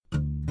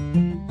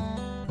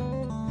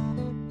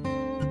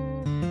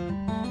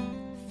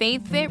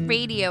Faith Fit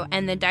Radio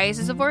and the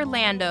Diocese of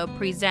Orlando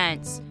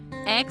presents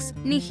Ex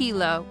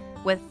Nihilo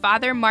with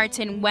Father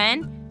Martin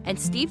Wen and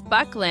Steve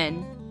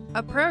Buckland,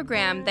 a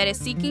program that is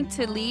seeking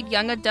to lead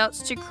young adults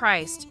to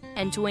Christ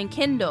and to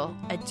enkindle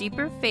a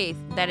deeper faith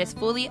that is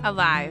fully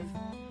alive.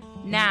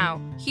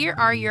 Now, here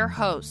are your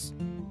hosts.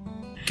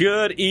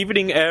 Good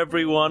evening,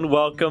 everyone.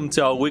 Welcome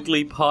to our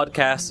weekly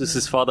podcast. This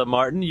is Father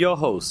Martin, your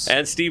host.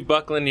 And Steve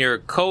Buckland, your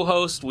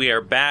co-host. We are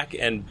back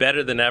and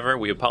better than ever.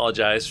 We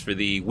apologize for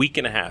the week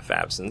and a half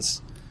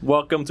absence.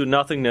 Welcome to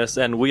Nothingness,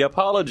 and we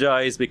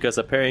apologize because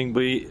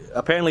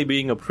apparently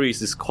being a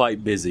priest is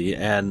quite busy,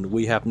 and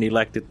we have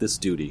neglected this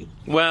duty.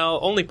 Well,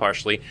 only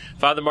partially.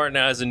 Father Martin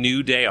now has a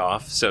new day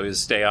off, so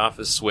his day off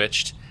is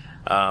switched.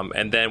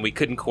 And then we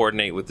couldn't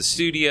coordinate with the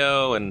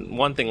studio, and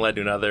one thing led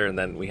to another, and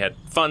then we had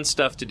fun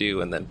stuff to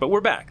do, but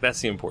we're back. That's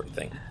the important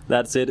thing.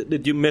 That's it.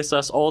 Did you miss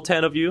us, all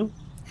 10 of you?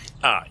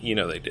 You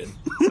know they did.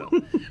 So.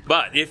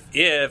 But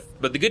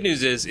the good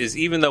news is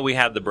even though we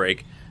had the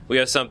break, we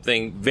have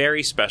something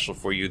very special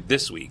for you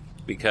this week,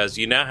 because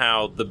you know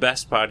how the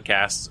best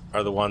podcasts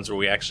are the ones where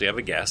we actually have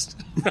a guest.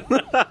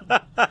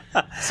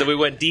 So we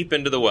went deep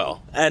into the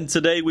well. And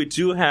today we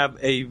do have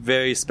a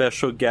very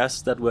special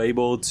guest that we're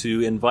able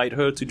to invite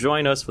her to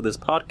join us for this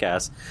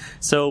podcast.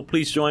 So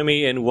please join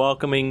me in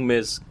welcoming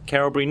Ms.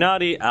 Carol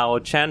Brinati, our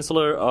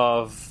Chancellor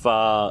of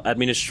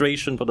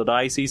Administration for the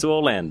Diocese of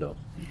Orlando.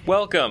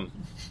 Welcome.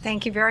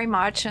 Thank you very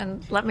much,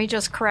 and let me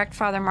just correct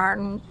Father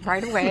Martin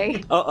right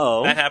away.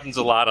 Uh-oh. That happens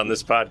a lot on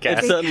this podcast.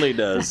 It certainly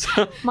does.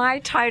 My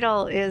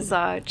title is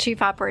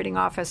Chief Operating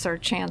Officer,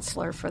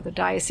 Chancellor for the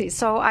Diocese,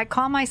 so I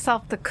call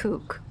myself the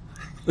Kook.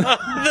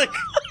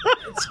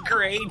 That's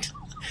great.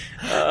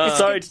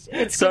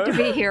 It's good to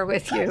be here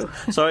with you.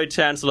 Sorry,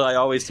 Chancellor, I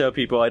always tell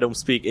people I don't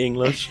speak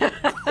English.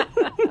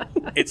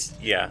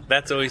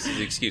 That's always his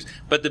excuse.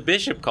 But the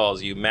bishop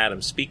calls you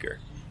Madam Speaker.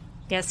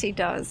 Yes, he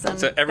does. And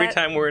so every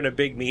time we're in a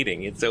big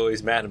meeting, it's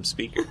always Madam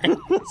Speaker.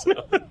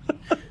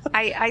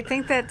 I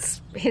think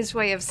that's his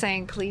way of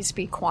saying, please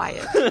be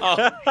quiet.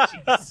 Oh,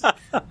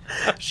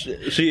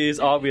 jeez. She is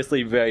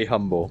obviously very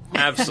humble.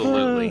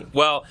 Absolutely.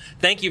 Well,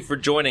 thank you for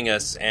joining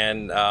us.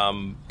 And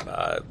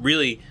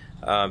really,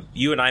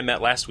 you and I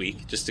met last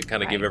week, just to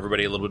kind of give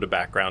everybody a little bit of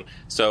background.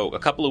 So a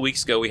couple of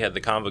weeks ago, we had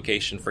the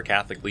convocation for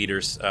Catholic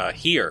leaders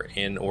here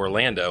in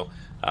Orlando,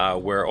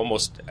 where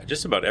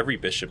just about every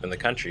bishop in the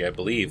country, I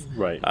believe,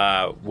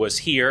 was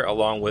here,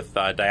 along with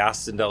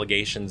diocesan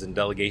delegations and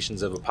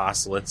delegations of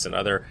apostolates and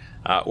other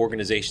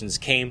organizations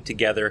came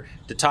together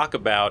to talk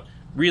about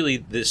really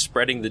the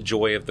spreading the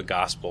joy of the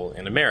gospel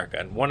in America.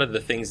 And one of the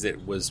things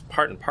that was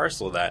part and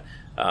parcel of that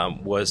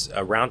was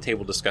a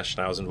roundtable discussion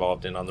I was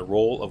involved in on the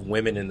role of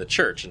women in the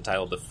church,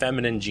 entitled The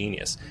Feminine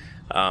Genius.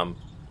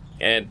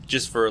 And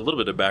just for a little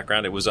bit of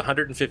background, it was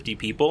 150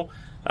 people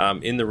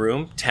in the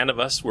room. 10 of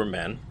us were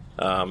men.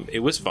 It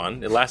was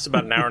fun. It lasted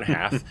about an hour and a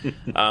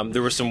half.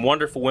 There were some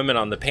wonderful women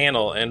on the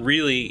panel, and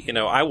really,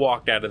 I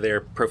walked out of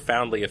there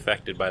profoundly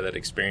affected by that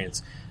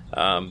experience.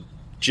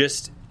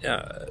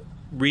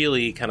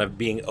 Really kind of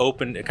being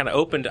opened.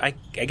 I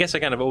guess I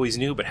kind of always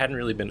knew, but hadn't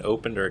really been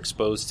opened or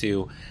exposed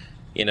to,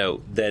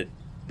 that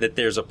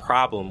there's a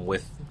problem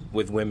with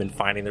women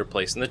finding their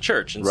place in the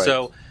church. And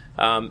so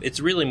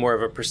it's really more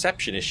of a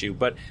perception issue.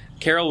 But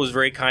Carol was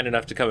very kind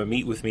enough to come and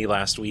meet with me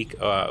last week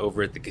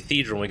over at the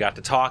cathedral, and we got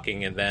to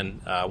talking, and then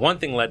one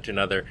thing led to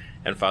another,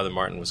 and Father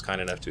Martin was kind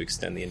enough to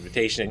extend the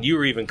invitation, and you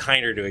were even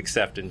kinder to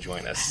accept and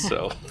join us.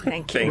 So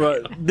Thank you.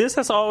 Right. This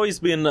has always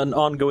been an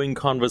ongoing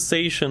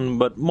conversation,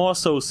 but more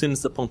so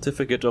since the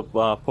pontificate of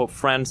Pope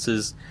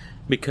Francis,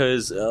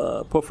 because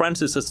Pope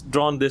Francis has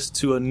drawn this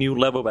to a new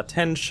level of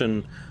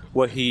attention,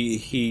 where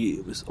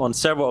he on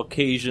several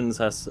occasions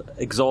has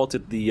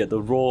exalted the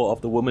role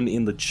of the woman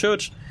in the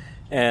church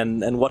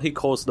and what he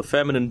calls the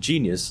feminine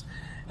genius.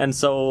 And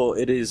so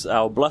it is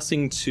our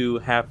blessing to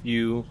have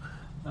you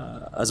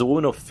as a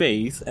woman of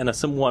faith and as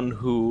someone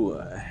who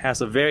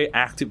has a very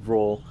active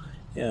role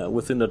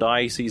within the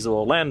Diocese of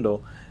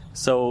Orlando.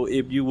 So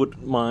if you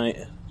wouldn't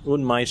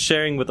mind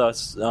sharing with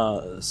us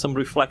some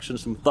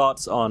reflections, some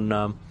thoughts on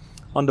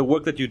the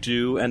work that you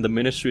do and the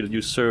ministry that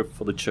you serve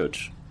for the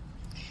church.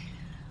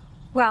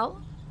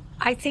 Well,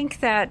 I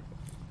think that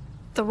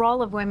the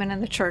role of women in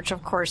the church,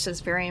 of course,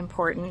 is very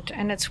important,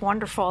 and it's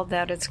wonderful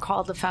that it's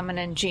called the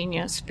feminine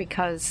genius,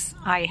 because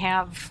I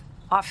have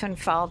often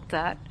felt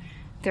that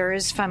there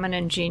is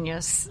feminine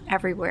genius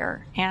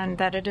everywhere and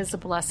that it is a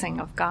blessing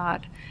of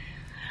God.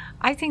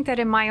 I think that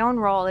in my own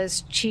role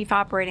as Chief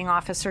Operating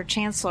Officer,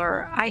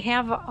 Chancellor, I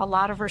have a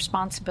lot of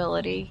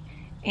responsibility,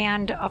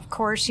 and of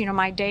course,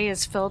 my day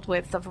is filled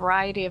with a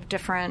variety of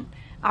different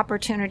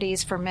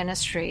opportunities for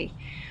ministry.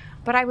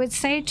 But I would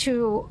say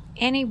to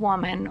any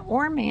woman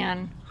or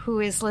man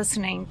who is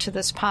listening to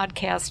this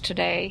podcast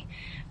today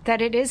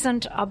that it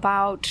isn't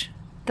about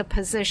the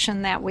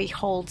position that we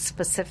hold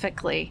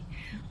specifically,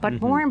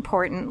 but more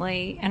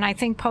importantly, and I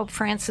think Pope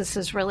Francis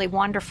is really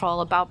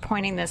wonderful about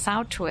pointing this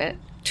out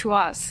to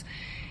us,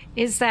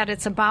 is that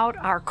it's about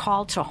our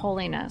call to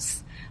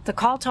holiness. The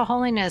call to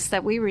holiness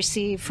that we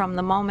receive from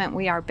the moment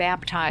we are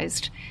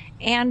baptized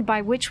and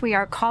by which we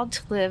are called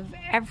to live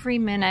every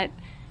minute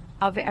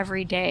of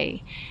every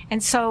day.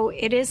 And so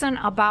it isn't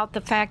about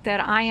the fact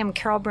that I am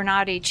Carol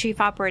Brinati, Chief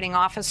Operating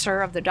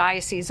Officer of the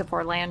Diocese of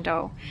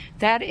Orlando.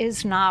 That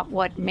is not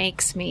what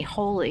makes me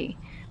holy.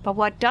 But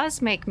what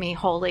does make me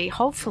holy,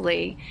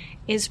 hopefully,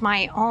 is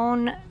my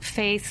own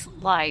faith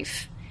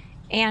life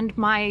and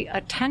my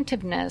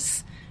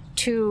attentiveness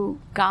to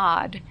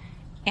God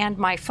and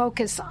my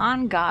focus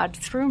on God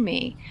through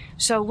me.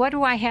 So what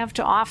do I have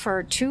to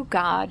offer to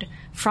God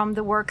from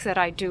the work that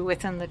I do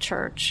within the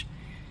church?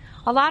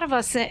 A lot of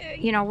us,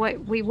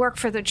 we work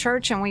for the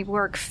church and we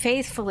work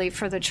faithfully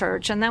for the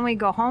church, and then we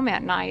go home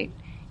at night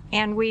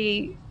and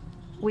we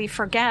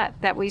forget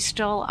that we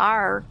still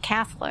are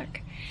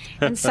Catholic.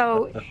 And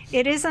so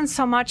it isn't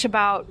so much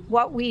about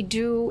what we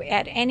do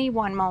at any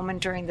one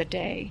moment during the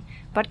day,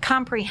 but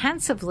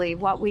comprehensively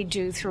what we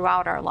do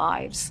throughout our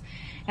lives.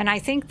 And I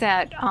think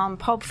that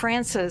Pope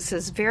Francis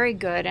is very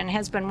good and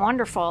has been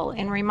wonderful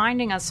in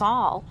reminding us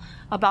all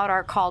about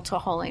our call to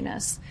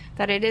holiness,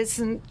 that it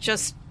isn't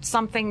just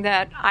something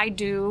that I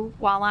do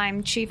while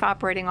I'm Chief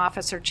Operating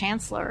Officer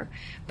Chancellor,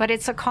 but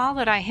it's a call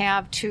that I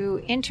have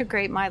to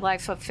integrate my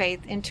life of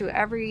faith into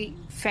every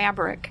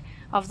fabric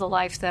of the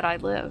life that I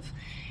live.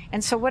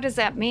 And so what does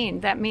that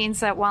mean? That means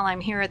that while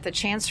I'm here at the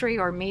Chancery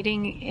or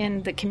meeting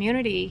in the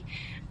community,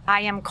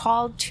 I am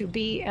called to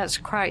be as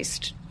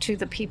Christ to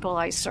the people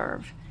I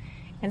serve.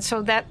 And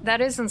so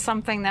that isn't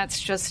something that's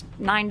just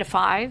 9 to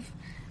 5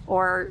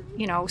 or,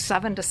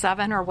 7 to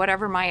 7 or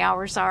whatever my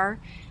hours are,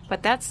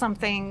 but that's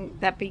something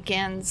that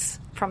begins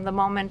from the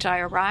moment I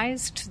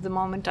arise to the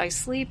moment I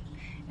sleep,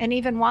 and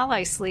even while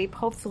I sleep,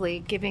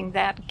 hopefully giving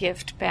that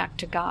gift back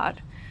to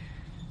God.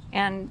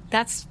 And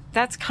that's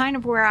kind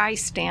of where I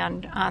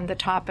stand on the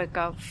topic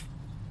of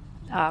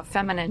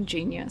feminine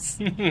genius.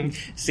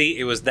 See,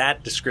 it was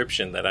that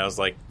description that I was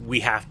like,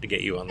 we have to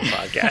get you on the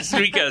podcast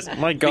because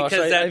my gosh,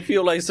 I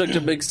feel like such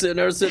a big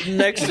sinner sitting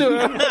next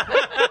to her.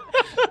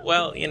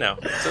 Well,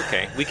 it's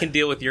okay. We can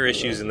deal with your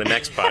issues in the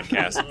next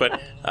podcast.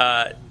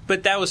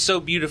 But that was so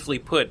beautifully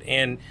put.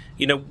 And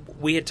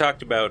we had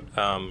talked about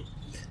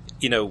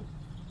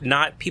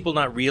people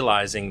not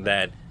realizing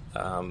that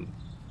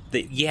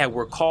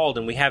we're called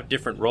and we have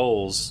different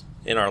roles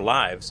in our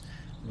lives,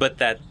 but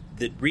that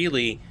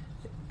really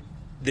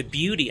the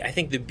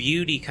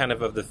beauty kind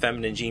of the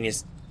feminine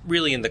genius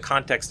really in the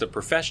context of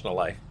professional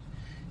life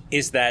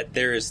is that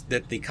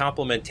the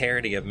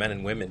complementarity of men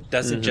and women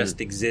doesn't just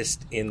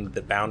exist in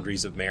the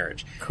boundaries of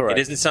marriage. Correct.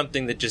 It isn't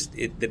something that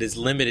that is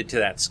limited to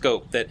that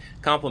scope. That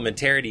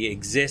complementarity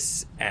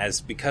exists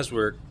because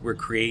we're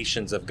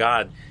creations of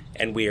God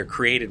and we are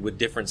created with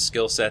different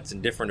skill sets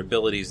and different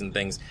abilities and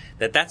things.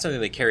 That's something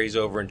that carries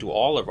over into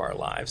all of our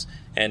lives.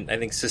 And I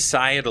think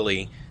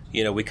societally,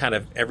 we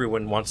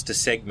everyone wants to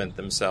segment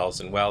themselves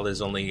and,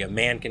 there's only a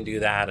man can do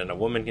that and a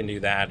woman can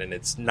do that and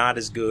it's not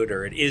as good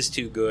or it is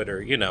too good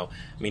or, you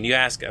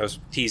ask, I was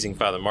teasing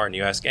Father Martin,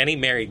 you ask any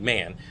married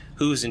man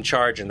who's in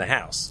charge in the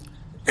house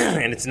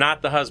and it's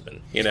not the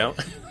husband,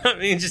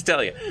 just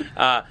tell you.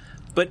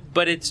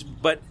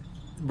 But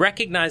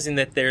recognizing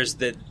that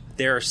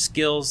there are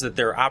skills, that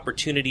there are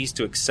opportunities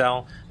to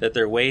excel, that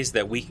there are ways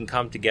that we can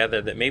come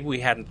together that maybe we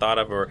hadn't thought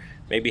of or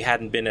maybe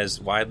hadn't been as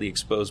widely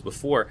exposed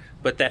before,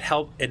 but that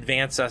help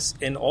advance us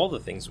in all the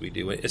things we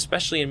do,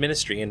 especially in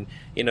ministry. And,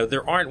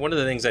 one of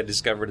the things I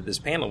discovered at this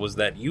panel was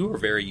that you are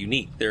very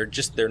unique. There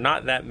are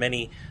not that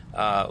many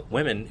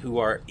women who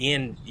are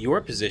in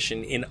your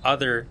position in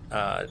other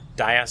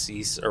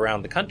dioceses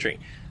around the country.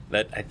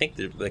 That I think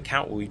the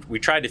count, we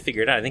tried to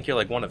figure it out. I think you're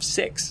like one of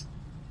 6.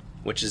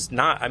 Which is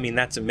not,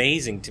 that's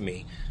amazing to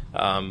me.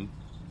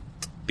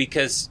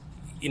 Because,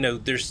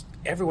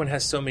 everyone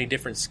has so many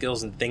different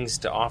skills and things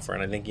to offer.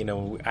 And I think,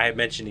 I had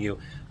mentioned to you,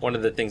 one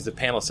of the things the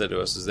panel said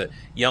to us is that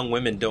young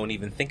women don't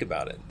even think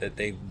about it, that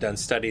they've done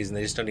studies and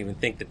they just don't even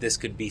think that this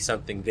could be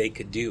something they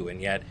could do.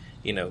 And yet,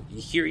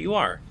 here you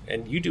are,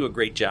 and you do a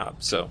great job.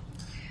 So,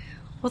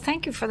 well,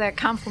 thank you for that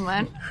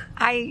compliment.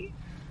 I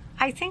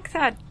think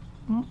that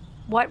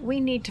what we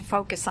need to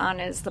focus on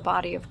is the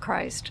body of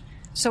Christ.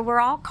 So we're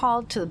all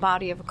called to the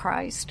body of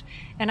Christ.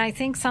 And I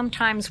think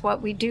sometimes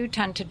what we do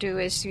tend to do,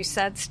 as you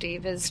said,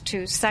 Steve, is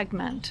to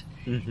segment.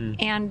 Mm-hmm.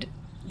 And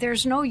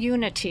there's no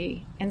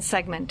unity in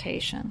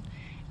segmentation.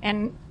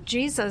 And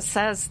Jesus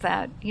says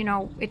that,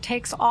 it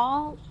takes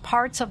all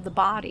parts of the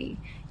body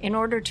in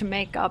order to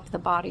make up the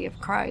body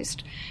of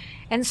Christ.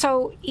 And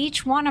so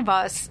each one of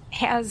us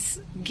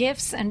has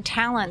gifts and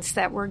talents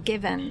that we're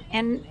given.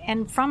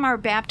 And from our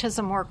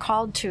baptism, we're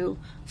called to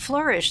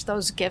flourish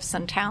those gifts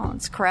and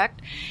talents,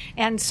 correct?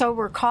 And so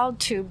we're called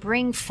to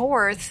bring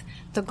forth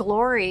the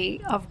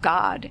glory of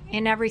God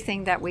in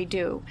everything that we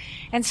do.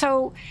 And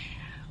so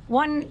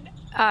one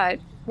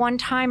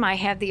time I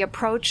had the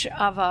approach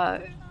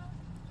of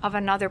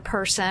another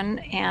person,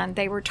 and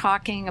they were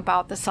talking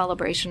about the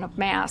celebration of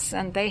Mass.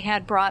 And they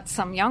had brought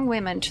some young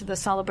women to the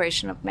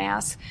celebration of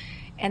Mass.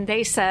 And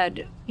they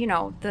said,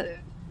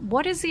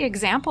 what is the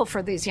example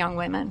for these young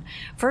women?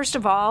 First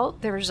of all,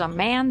 there's a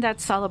man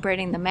that's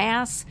celebrating the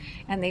Mass,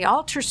 and the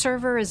altar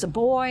server is a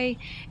boy,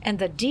 and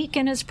the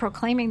deacon is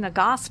proclaiming the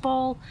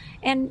gospel.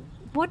 And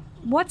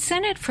what's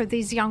in it for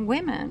these young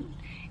women?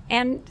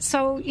 And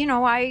so,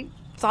 I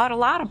thought a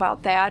lot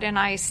about that, and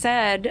I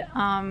said,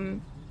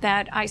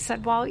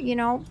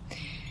 well,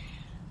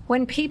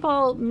 when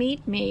people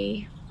meet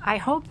me, I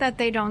hope that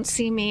they don't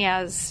see me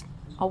as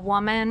a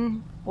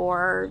woman,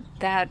 or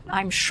that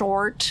I'm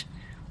short,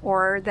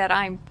 or that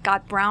I've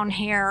got brown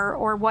hair,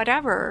 or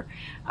whatever.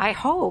 I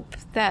hope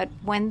that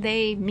when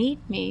they meet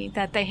me,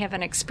 that they have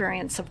an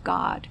experience of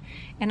God.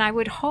 And I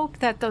would hope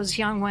that those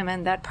young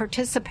women that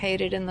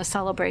participated in the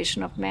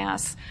celebration of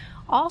Mass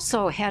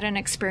also had an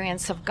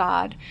experience of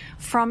God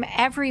from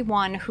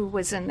everyone who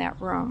was in that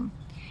room,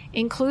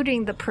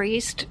 including the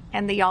priest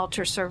and the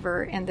altar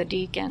server and the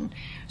deacon.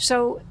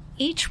 So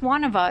each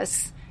one of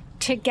us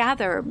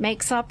together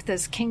makes up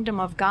this kingdom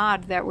of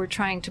God that we're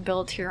trying to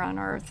build here on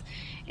earth.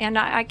 And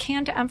I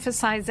can't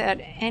emphasize that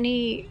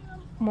any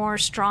more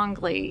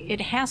strongly. It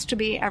has to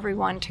be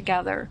everyone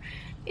together.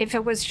 If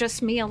it was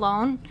just me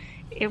alone,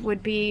 it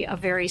would be a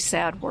very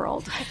sad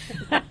world.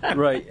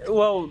 Right.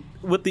 Well,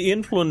 with the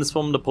influence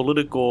from the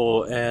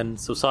political and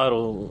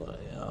societal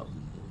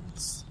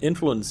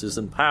influences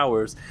and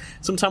powers,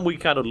 sometimes we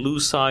kind of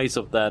lose sight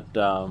of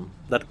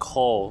that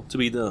call to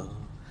be the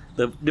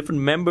different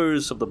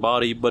members of the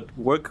body, but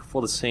work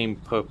for the same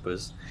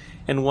purpose.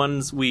 And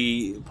once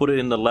we put it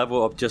in the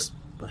level of just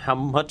how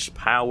much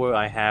power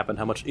I have and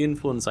how much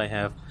influence I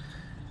have,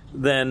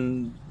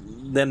 then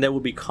there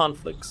would be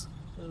conflicts.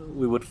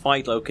 We would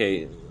fight,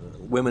 okay,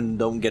 women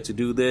don't get to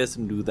do this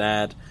and do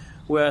that.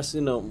 Whereas,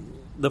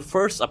 the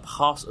first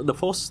apostle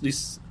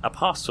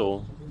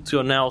to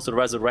announce the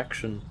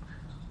resurrection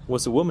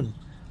was a woman.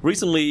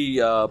 Recently,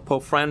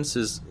 Pope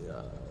Francis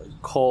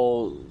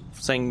called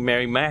St.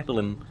 Mary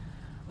Magdalene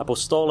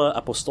Apostola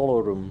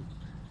Apostolorum,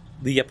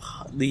 the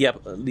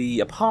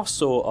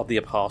apostle of the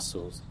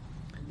apostles,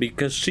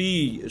 because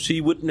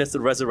she witnessed the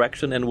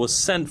resurrection and was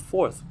sent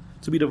forth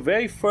to be the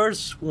very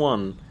first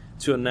one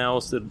to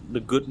announce the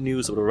good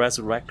news of the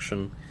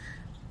resurrection.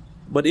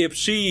 But if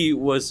she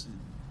was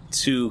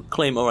to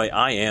claim, all right,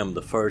 I am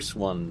the first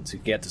one to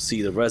get to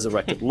see the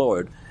resurrected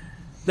Lord,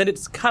 then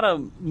it's kind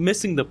of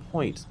missing the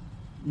point,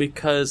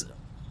 because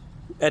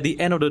at the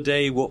end of the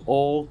day, we're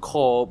all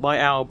called by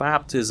our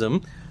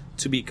baptism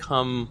to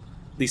become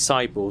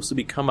disciples, to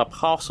become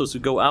apostles, to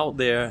go out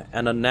there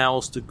and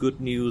announce the good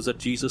news that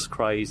Jesus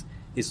Christ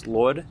is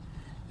Lord,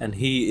 and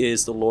He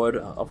is the Lord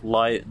of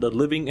life, the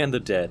living and the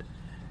dead.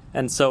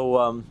 And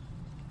so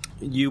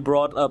you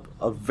brought up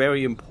a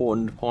very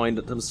important point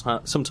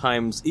that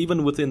sometimes,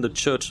 even within the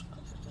church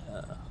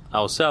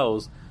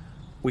ourselves,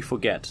 we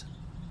forget.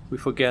 We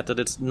forget that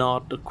it's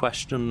not a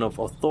question of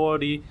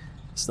authority,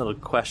 it's not a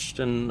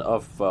question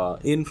of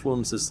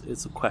influences,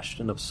 it's a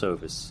question of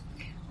service.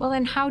 Well,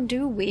 and how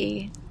do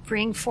we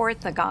bring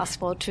forth the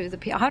gospel to the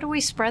people? How do we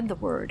spread the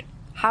word?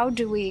 How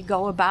do we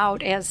go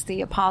about, as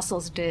the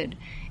apostles did,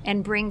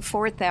 and bring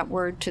forth that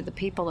word to the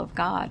people of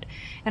God?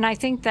 And I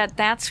think that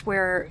that's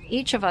where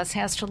each of us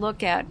has to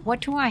look at,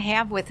 what do I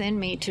have within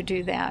me to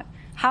do that?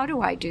 How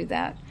do I do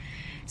that?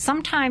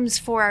 Sometimes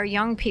for our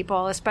young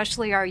people,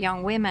 especially our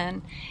young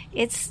women,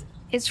 it's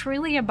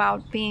really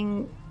about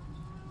being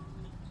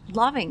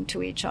loving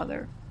to each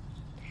other.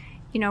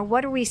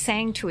 What are we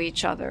saying to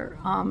each other?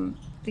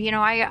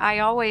 I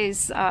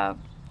always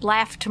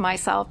laugh to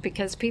myself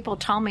because people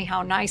tell me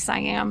how nice I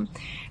am,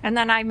 and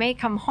then I may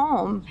come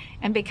home,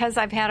 and because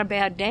I've had a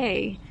bad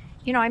day,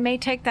 I may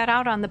take that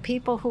out on the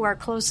people who are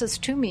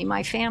closest to me,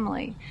 my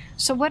family.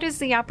 So what is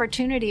the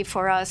opportunity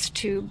for us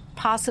to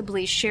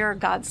possibly share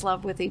God's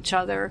love with each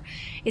other?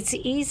 It's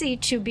easy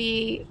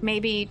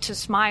to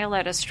smile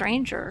at a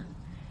stranger.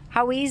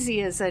 How easy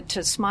is it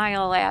to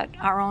smile at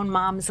our own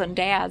moms and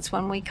dads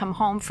when we come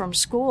home from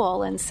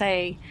school and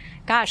say,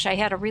 gosh, I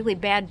had a really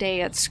bad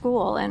day at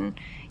school, and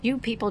you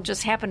people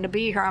just happen to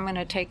be here. I'm going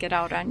to take it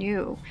out on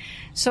you.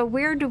 So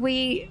where do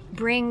we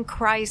bring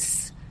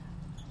Christ's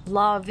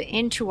love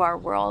into our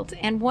world?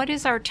 And what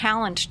is our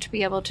talent to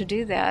be able to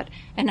do that?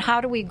 And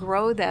how do we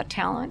grow that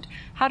talent?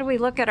 How do we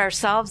look at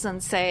ourselves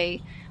and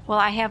say, well,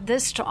 I have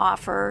this to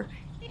offer,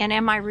 and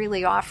am I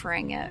really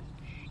offering it?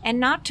 And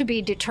not to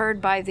be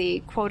deterred by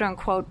the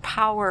quote-unquote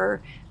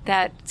power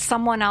that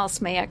someone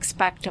else may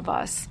expect of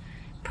us.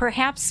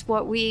 Perhaps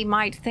what we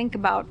might think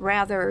about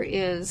rather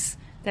is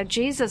that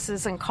Jesus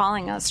isn't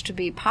calling us to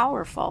be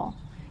powerful.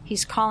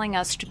 He's calling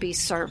us to be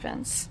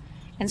servants.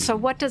 And so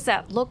what does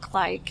that look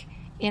like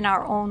in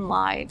our own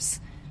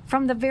lives,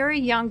 from the very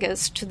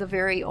youngest to the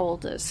very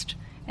oldest?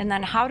 And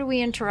then how do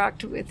we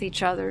interact with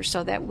each other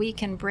so that we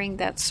can bring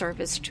that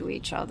service to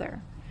each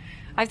other?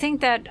 I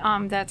think that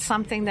that's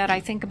something that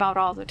I think about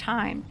all the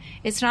time.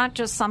 It's not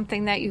just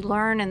something that you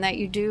learn and that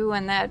you do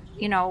and that,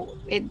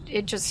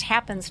 it just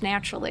happens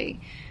naturally.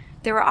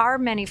 There are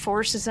many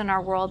forces in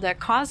our world that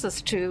cause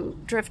us to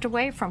drift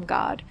away from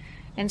God.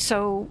 And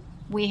so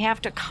we have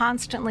to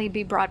constantly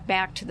be brought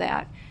back to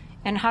that.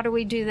 And how do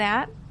we do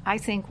that? I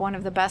think one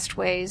of the best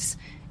ways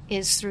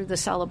is through the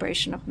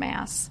celebration of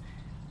Mass.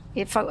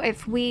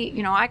 If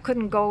we, I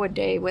couldn't go a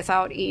day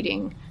without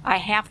eating. I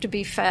have to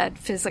be fed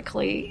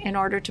physically in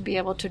order to be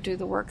able to do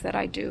the work that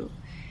I do.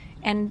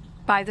 And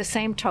by the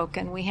same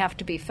token, we have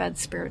to be fed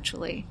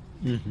spiritually.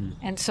 Mm-hmm.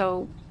 And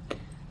so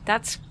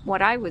that's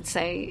what I would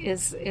say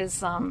is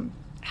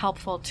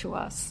helpful to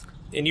us.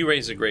 And you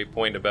raise a great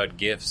point about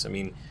gifts. I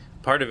mean,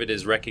 part of it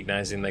is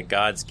recognizing that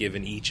God's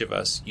given each of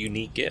us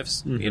unique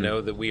gifts.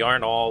 Mm-hmm. That we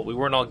weren't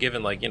all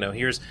given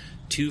here's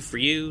 2 for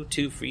you,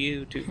 2 for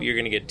you, 2 for you. You're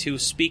going to get 2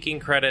 speaking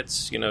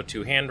credits,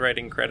 2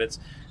 handwriting credits.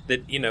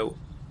 That,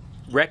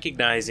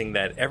 recognizing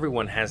that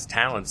everyone has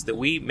talents, that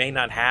we may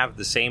not have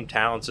the same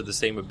talents or the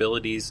same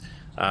abilities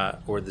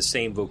or the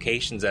same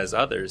vocations as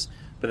others,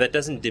 but that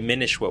doesn't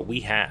diminish what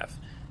we have.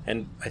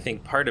 And I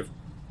think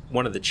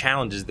one of the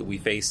challenges that we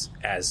face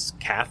as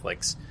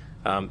Catholics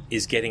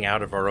is getting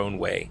out of our own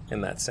way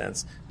in that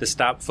sense, to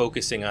stop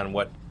focusing on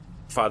what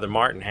Father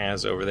Martin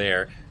has over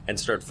there and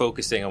start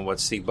focusing on what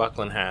Steve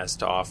Buckland has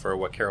to offer,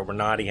 what Carol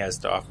Brinati has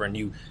to offer. And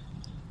you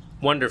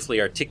wonderfully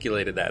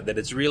articulated that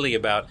it's really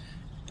about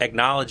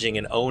acknowledging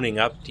and owning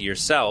up to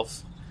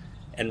yourself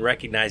and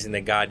recognizing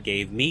that God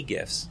gave me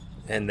gifts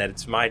and that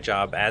it's my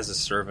job as a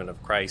servant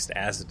of Christ,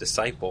 as a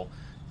disciple,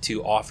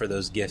 to offer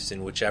those gifts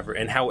in whichever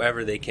and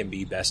however they can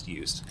be best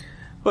used.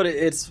 But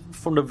it's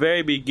from the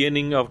very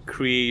beginning of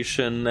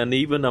creation and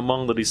even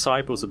among the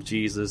disciples of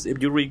Jesus.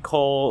 If you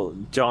recall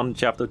John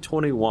chapter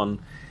 21,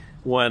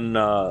 when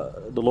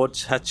the Lord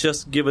had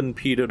just given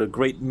Peter the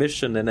great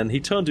mission, and then he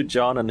turned to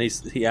John and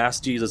he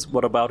asked Jesus,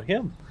 what about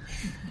him?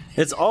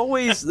 It's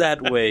always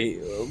that way.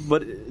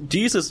 But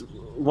Jesus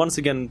once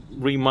again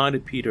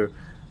reminded Peter,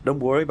 don't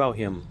worry about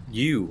him.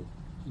 You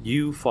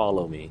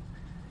follow me.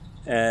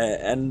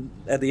 And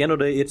at the end of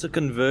the day, it's a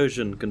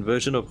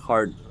conversion of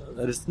heart.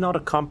 It's not a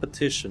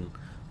competition.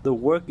 The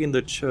work in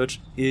the church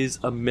is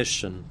a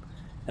mission.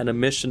 And a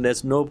mission,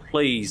 there's no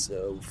place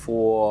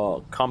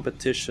for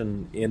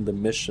competition in the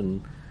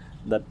mission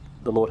that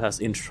the Lord has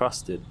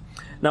entrusted.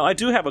 Now, I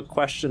do have a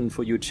question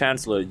for you,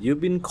 Chancellor.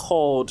 You've been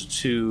called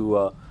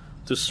to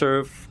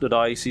serve the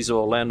Diocese of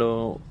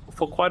Orlando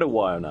for quite a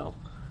while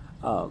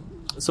now.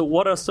 So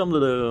what are some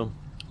of the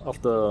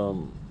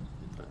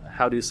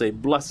how do you say,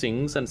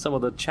 blessings and some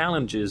of the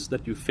challenges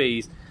that you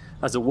face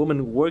as a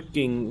woman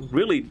working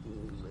really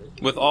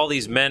with all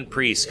these men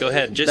priests? Go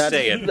ahead,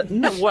 say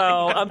it.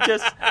 Well, I'm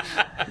just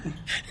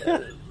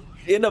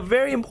in a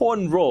very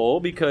important role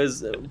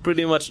because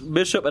pretty much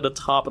bishop at the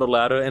top of the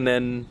ladder and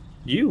then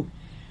you.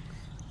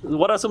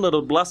 What are some of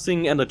the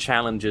blessings and the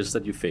challenges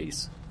that you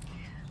face?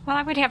 Well,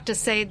 I would have to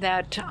say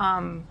that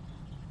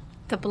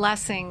the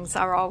blessings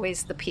are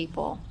always the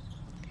people.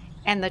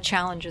 And the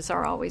challenges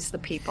are always the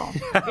people.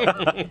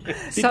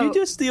 Did you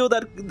just steal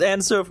that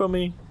answer from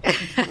me?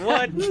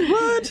 What?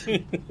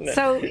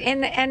 So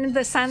in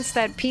the sense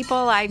that people,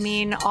 I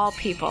mean all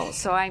people.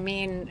 So I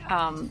mean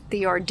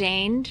the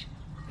ordained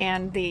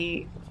and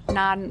the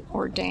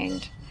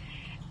non-ordained.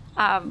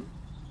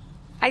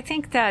 I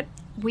think that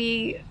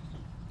we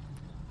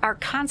are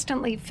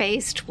constantly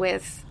faced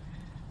with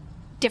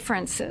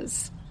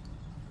differences.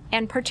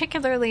 And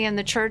particularly in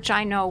the church,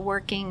 I know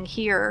working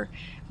here,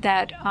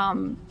 that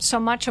so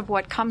much of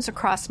what comes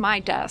across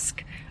my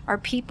desk are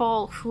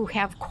people who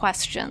have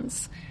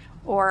questions,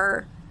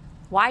 or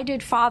why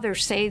did Father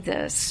say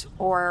this,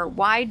 or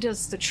why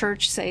does the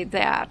church say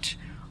that,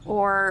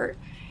 or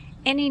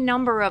any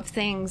number of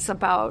things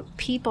about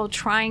people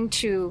trying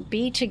to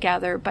be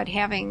together but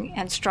having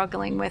and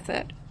struggling with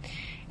it.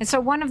 And so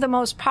one of the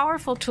most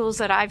powerful tools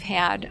that I've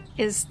had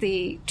is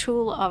the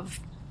tool of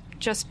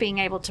just being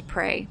able to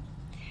pray.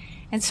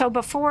 And so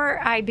before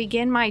I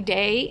begin my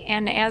day,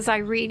 and as I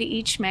read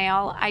each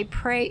email, I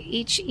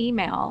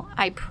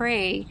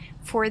pray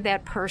for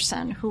that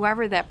person,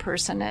 whoever that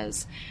person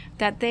is,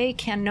 that they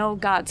can know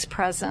God's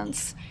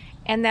presence,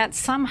 and that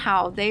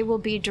somehow they will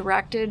be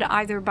directed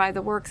either by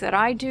the work that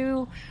I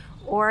do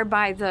or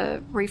by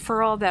the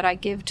referral that I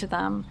give to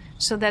them,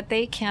 so that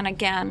they can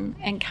again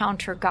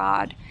encounter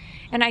God.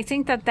 And I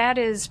think that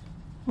is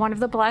one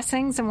of the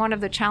blessings and one of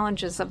the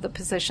challenges of the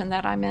position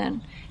that I'm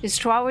in, is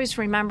to always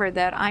remember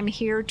that I'm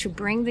here to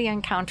bring the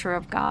encounter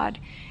of God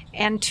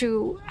and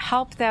to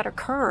help that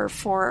occur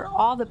for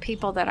all the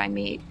people that I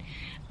meet.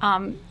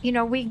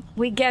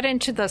 We get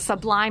into the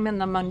sublime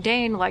and the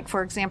mundane, like,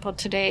 for example,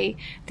 today,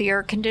 the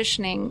air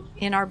conditioning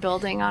in our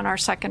building on our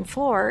second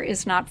floor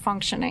is not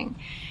functioning.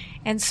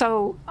 And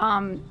so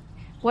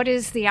what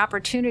is the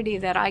opportunity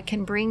that I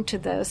can bring to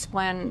this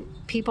when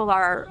people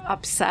are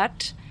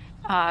upset,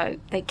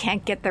 they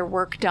can't get their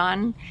work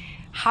done?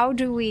 How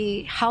do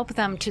we help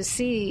them to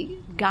see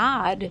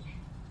God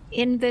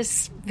in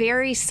this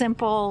very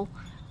simple,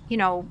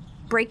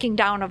 breaking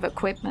down of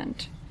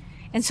equipment?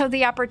 And so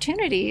the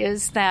opportunity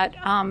is that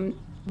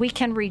we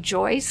can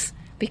rejoice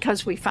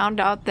because we found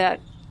out that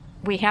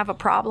we have a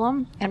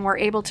problem and we're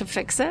able to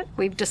fix it.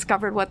 We've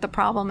discovered what the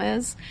problem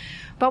is.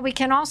 But we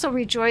can also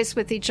rejoice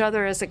with each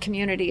other as a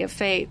community of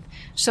faith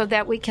so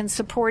that we can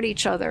support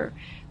each other.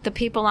 the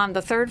people on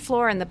the third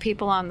floor and the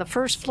people on the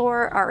first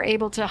floor are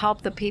able to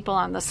help the people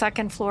on the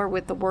second floor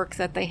with the work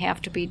that they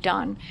have to be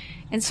done.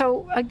 And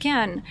so,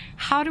 again,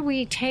 how do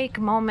we take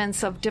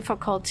moments of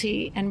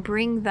difficulty and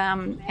bring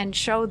them and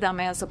show them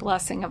as a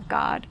blessing of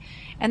God?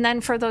 And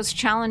then for those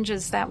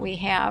challenges that we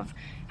have,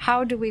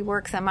 how do we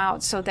work them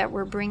out so that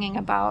we're bringing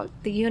about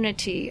the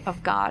unity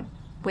of God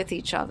with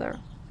each other?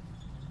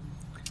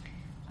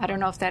 I don't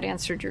know if that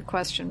answered your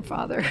question,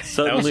 Father.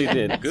 Certainly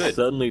did. Good.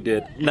 Certainly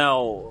did.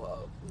 Now,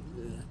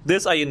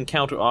 this I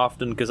encounter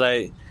often because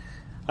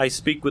I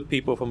speak with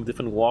people from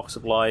different walks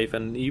of life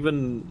and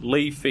even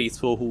lay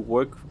faithful who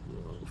work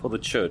for the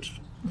church.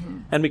 Mm-hmm.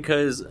 And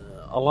because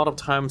a lot of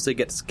times they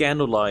get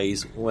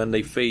scandalized when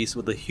they face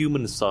with the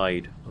human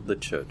side of the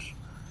church.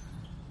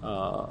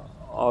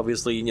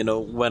 Obviously,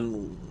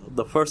 when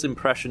the first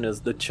impression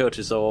is the church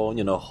is all,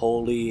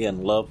 holy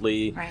and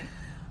lovely. Right.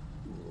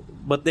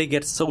 But they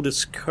get so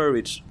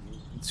discouraged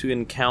to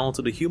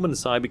encounter the human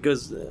side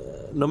because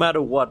no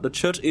matter what, the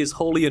church is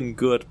holy and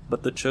good,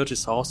 but the church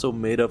is also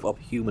made up of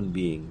human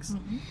beings.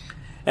 Mm-hmm.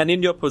 And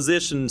in your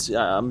positions,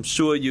 I'm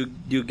sure you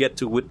get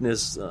to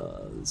witness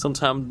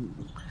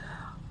sometimes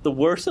the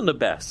worst and the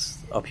best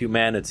of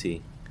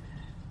humanity.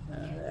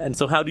 And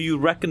so how do you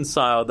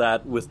reconcile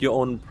that with your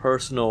own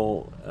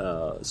personal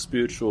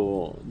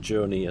spiritual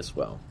journey as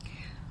well?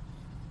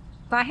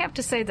 Well, I have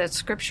to say that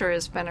Scripture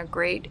has been a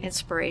great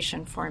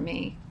inspiration for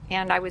me.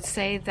 And I would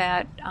say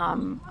that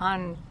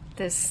on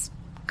this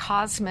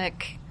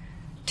cosmic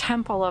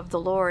temple of the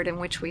Lord in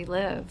which we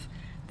live,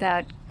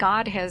 that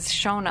God has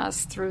shown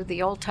us through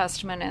the Old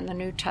Testament and the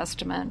New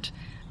Testament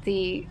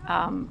the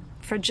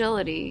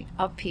fragility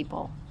of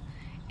people.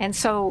 And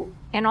so,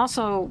 and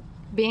also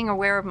being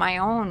aware of my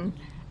own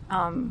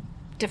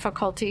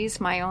difficulties,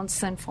 my own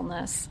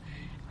sinfulness,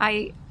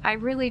 I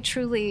really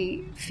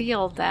truly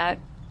feel that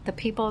the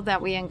people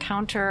that we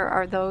encounter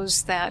are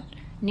those that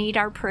need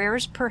our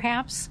prayers,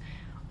 perhaps,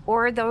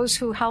 or those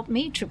who help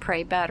me to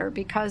pray better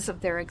because of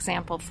their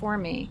example for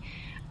me.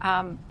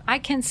 I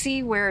can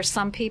see where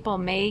some people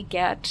may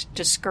get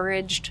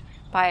discouraged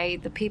by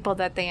the people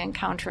that they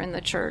encounter in the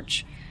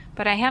church.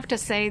 But I have to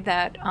say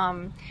that,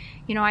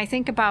 I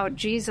think about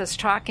Jesus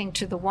talking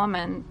to the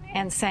woman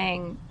and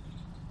saying,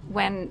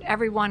 when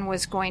everyone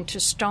was going to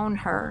stone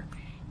her,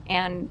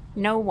 and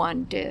no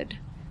one did,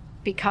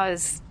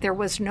 because there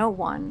was no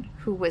one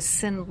who was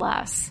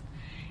sinless.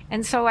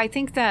 And so I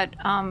think that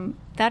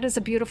that is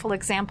a beautiful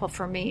example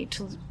for me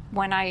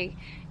when I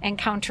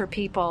encounter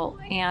people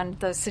and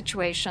the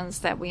situations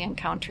that we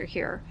encounter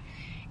here.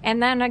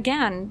 And then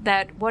again,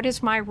 that what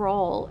is my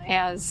role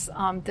as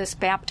this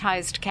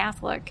baptized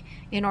Catholic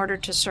in order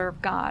to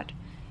serve God?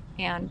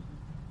 And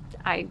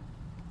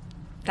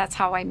that's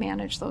how I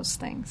manage those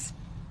things.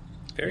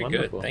 Very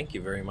Wonderful. Good. Thank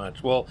you very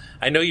much. Well,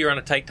 I know you're on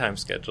a tight time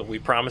schedule. We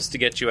promised to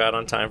get you out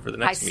on time for the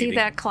next meeting. I see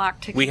that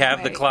clock ticking We have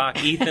away. the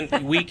clock. Ethan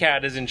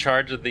Weecat is in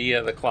charge of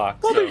the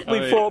clock.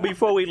 Well,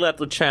 before we let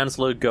the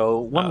Chancellor go,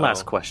 one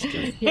last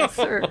question. Yes,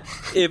 sir.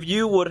 If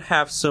you would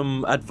have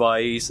some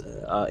advice,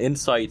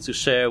 insights to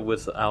share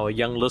with our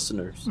young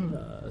listeners,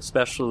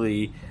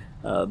 especially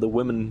the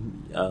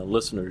women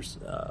listeners,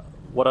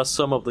 what are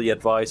some of the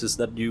advices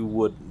that you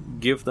would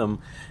give them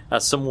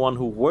as someone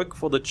who worked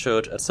for the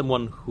church, as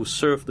someone who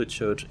served the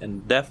church,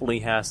 and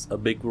definitely has a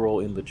big role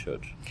in the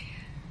church?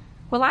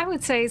 Well, I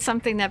would say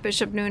something that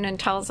Bishop Noonan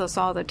tells us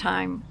all the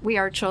time. We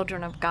are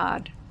children of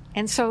God.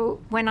 And so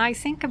when I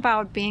think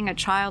about being a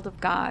child of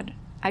God,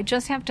 I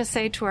just have to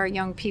say to our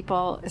young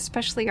people,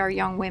 especially our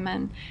young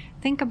women,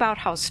 think about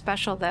how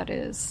special that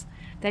is,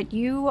 that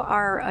you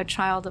are a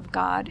child of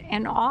God,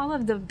 and all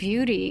of the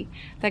beauty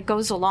that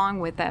goes along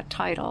with that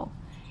title,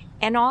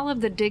 and all of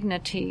the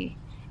dignity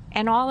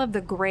and all of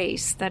the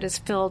grace that is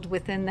filled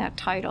within that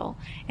title.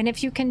 And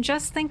if you can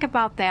just think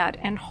about that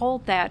and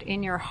hold that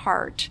in your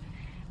heart,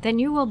 then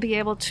you will be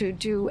able to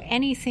do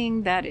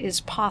anything that is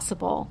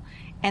possible.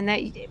 And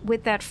that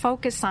with that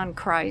focus on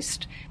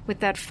Christ, with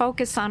that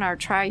focus on our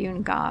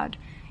triune God,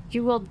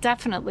 you will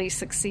definitely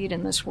succeed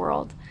in this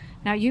world.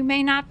 Now, you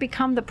may not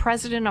become the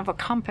president of a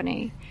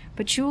company,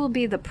 but you will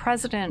be the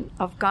president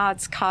of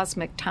God's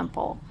cosmic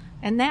temple.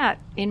 And that,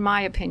 in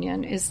my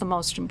opinion, is the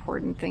most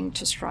important thing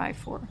to strive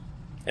for.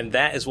 And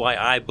that is why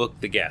I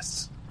booked the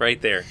guests. Right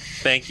there.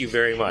 Thank you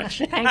very much.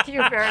 Thank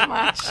you very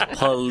much.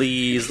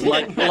 Please,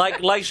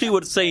 like she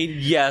would say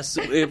yes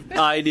if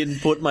I didn't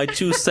put my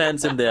 2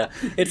 cents in there.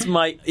 It's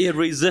my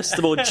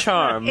irresistible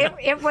charm.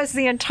 It was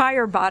the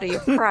entire body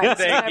of Christ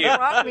that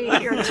brought me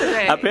here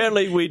today.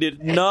 Apparently, we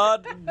did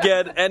not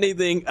get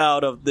anything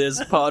out of this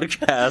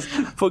podcast.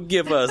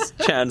 Forgive us,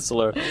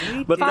 Chancellor.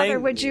 But Father,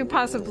 would you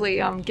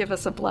possibly give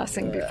us a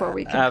blessing before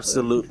we conclude?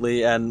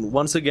 Absolutely. And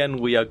once again,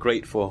 we are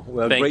grateful.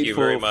 We are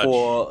grateful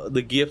for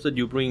the gift that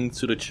you bring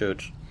to the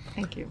church.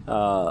 Thank you.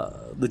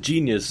 The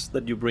genius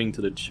that you bring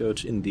to the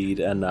church,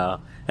 indeed. And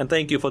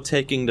thank you for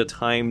taking the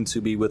time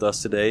to be with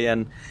us today.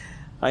 And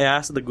I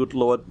ask that the good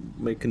Lord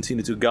may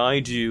continue to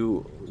guide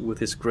you with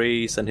His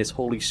grace and His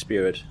Holy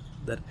Spirit,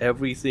 that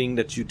everything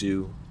that you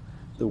do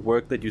the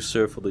work that you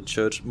serve for the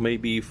church may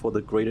be for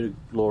the greater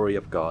glory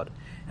of God.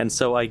 And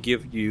so I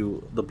give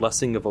you the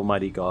blessing of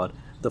Almighty God,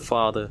 the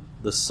Father,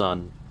 the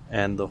Son,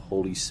 and the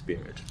Holy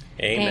Spirit.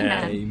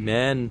 Amen.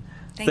 Amen.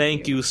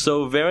 Thank you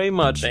so very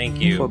much Thank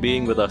you for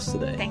being with us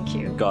today. Thank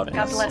you. God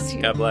bless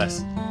you. God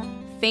bless.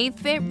 Faith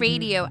Fit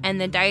Radio and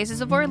the Diocese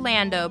of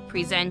Orlando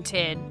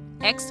presented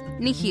Ex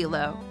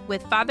Nihilo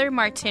with Father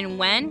Martin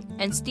Wen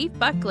and Steve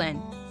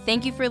Buckland.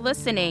 Thank you for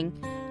listening.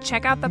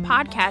 Check out the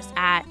podcast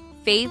at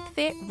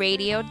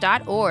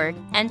faithfitradio.org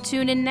and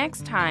tune in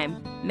next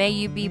time. May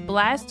you be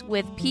blessed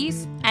with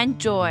peace and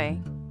joy.